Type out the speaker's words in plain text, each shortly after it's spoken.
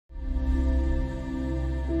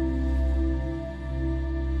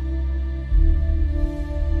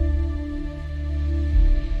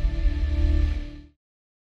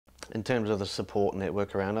In terms of the support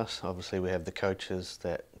network around us, obviously we have the coaches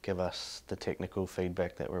that give us the technical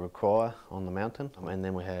feedback that we require on the mountain, and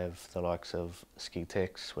then we have the likes of ski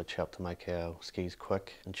techs, which help to make our skis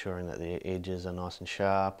quick, ensuring that the edges are nice and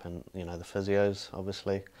sharp, and the physios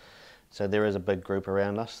obviously. So there is a big group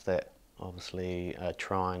around us that obviously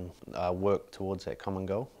try and work towards that common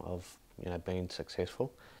goal of being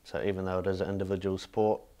successful. So even though it is an individual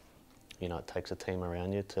sport, it takes a team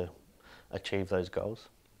around you to achieve those goals.